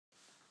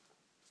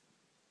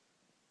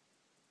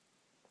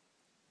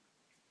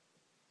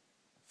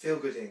Feel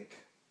Good Inc.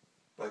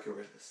 by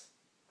Gorrilaz.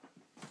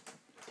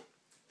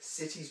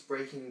 Cities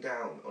breaking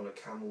down on a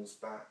camel's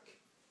back.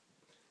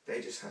 They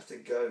just have to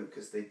go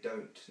because they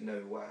don't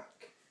know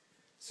whack.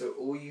 So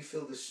all you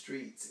fill the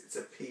streets, it's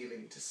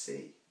appealing to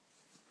see.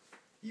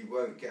 You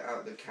won't get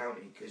out the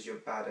county because you're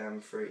bad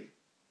and free.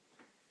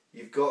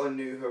 You've got a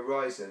new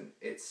horizon,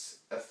 it's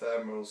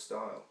ephemeral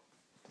style.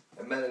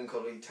 A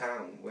melancholy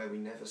town where we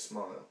never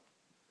smile.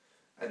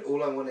 And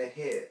all I want to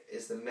hear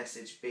is the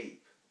message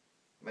beep.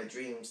 My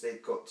dreams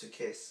they've got to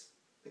kiss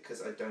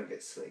because I don't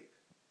get sleep.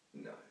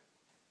 No.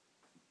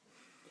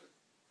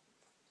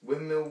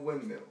 Windmill,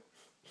 windmill,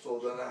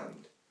 for the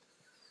land.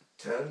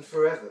 Turn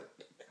forever,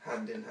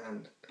 hand in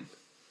hand.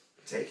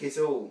 Take it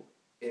all,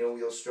 in all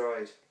your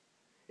stride.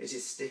 It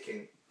is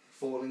sticking,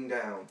 falling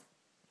down.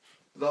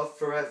 Love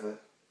forever,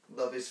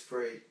 love is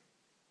free.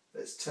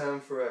 Let's turn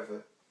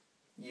forever,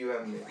 you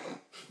and me.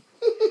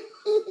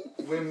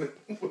 Windmill,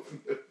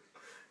 windmill,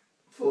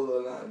 for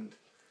the land.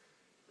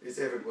 Is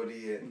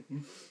everybody in?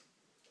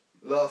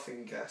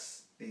 Laughing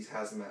gas, these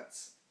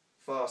hazmats.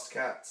 Fast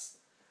cats,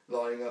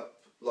 lining up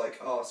like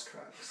arse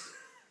cracks.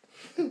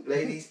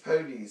 Ladies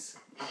ponies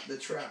at the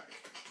track.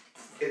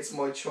 It's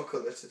my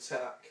chocolate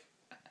attack.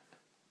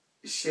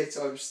 Shit,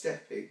 I'm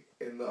stepping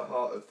in the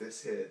heart of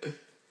this here.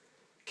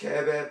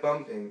 Care Bear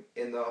bumping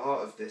in the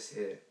heart of this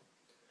here.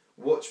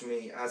 Watch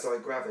me as I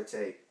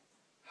gravitate.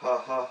 Ha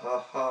ha ha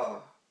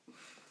ha.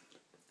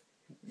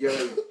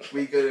 Yo,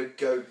 we gonna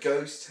go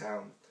ghost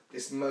town.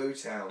 This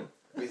Motown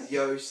with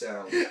yo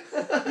sound.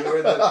 You're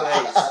in the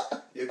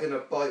place. You're gonna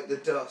bite the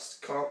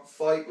dust. Can't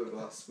fight with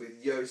us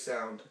with yo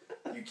sound.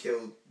 You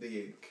killed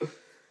the ink.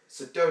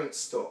 So don't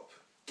stop.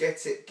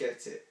 Get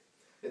it.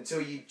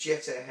 Until you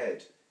jet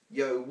ahead.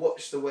 Yo,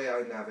 watch the way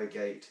I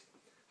navigate.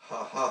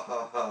 Ha ha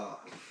ha ha.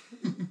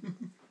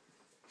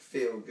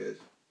 Feel good.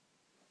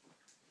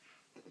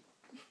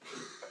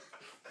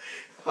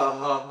 Ha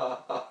ha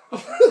ha ha.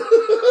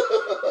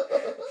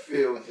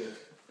 Feel good.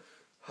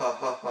 Ha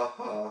ha ha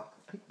ha.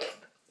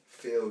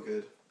 Feel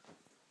good.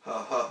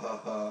 Ha ha ha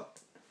ha.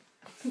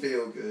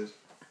 Feel good.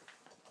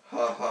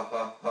 Ha ha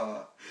ha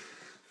ha.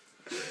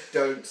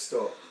 Don't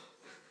stop.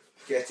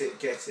 Get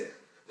it.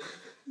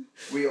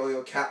 We are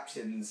your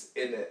captains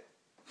in it.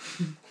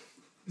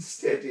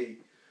 Steady.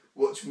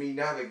 Watch me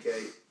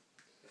navigate.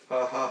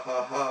 Ha ha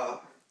ha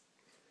ha.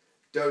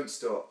 Don't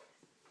stop.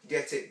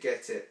 Get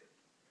it.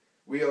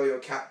 We are your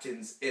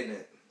captains in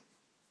it.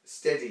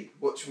 Steady.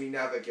 Watch me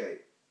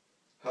navigate.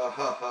 Ha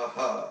ha ha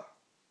ha.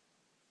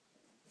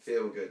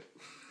 Feel good.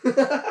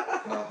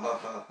 Ha ha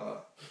ha ha.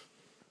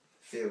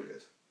 Feel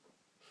good.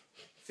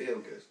 Feel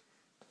good.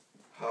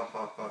 Ha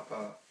ha ha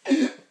ha.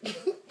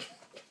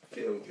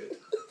 Feel good.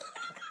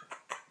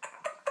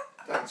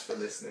 Thanks for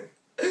listening.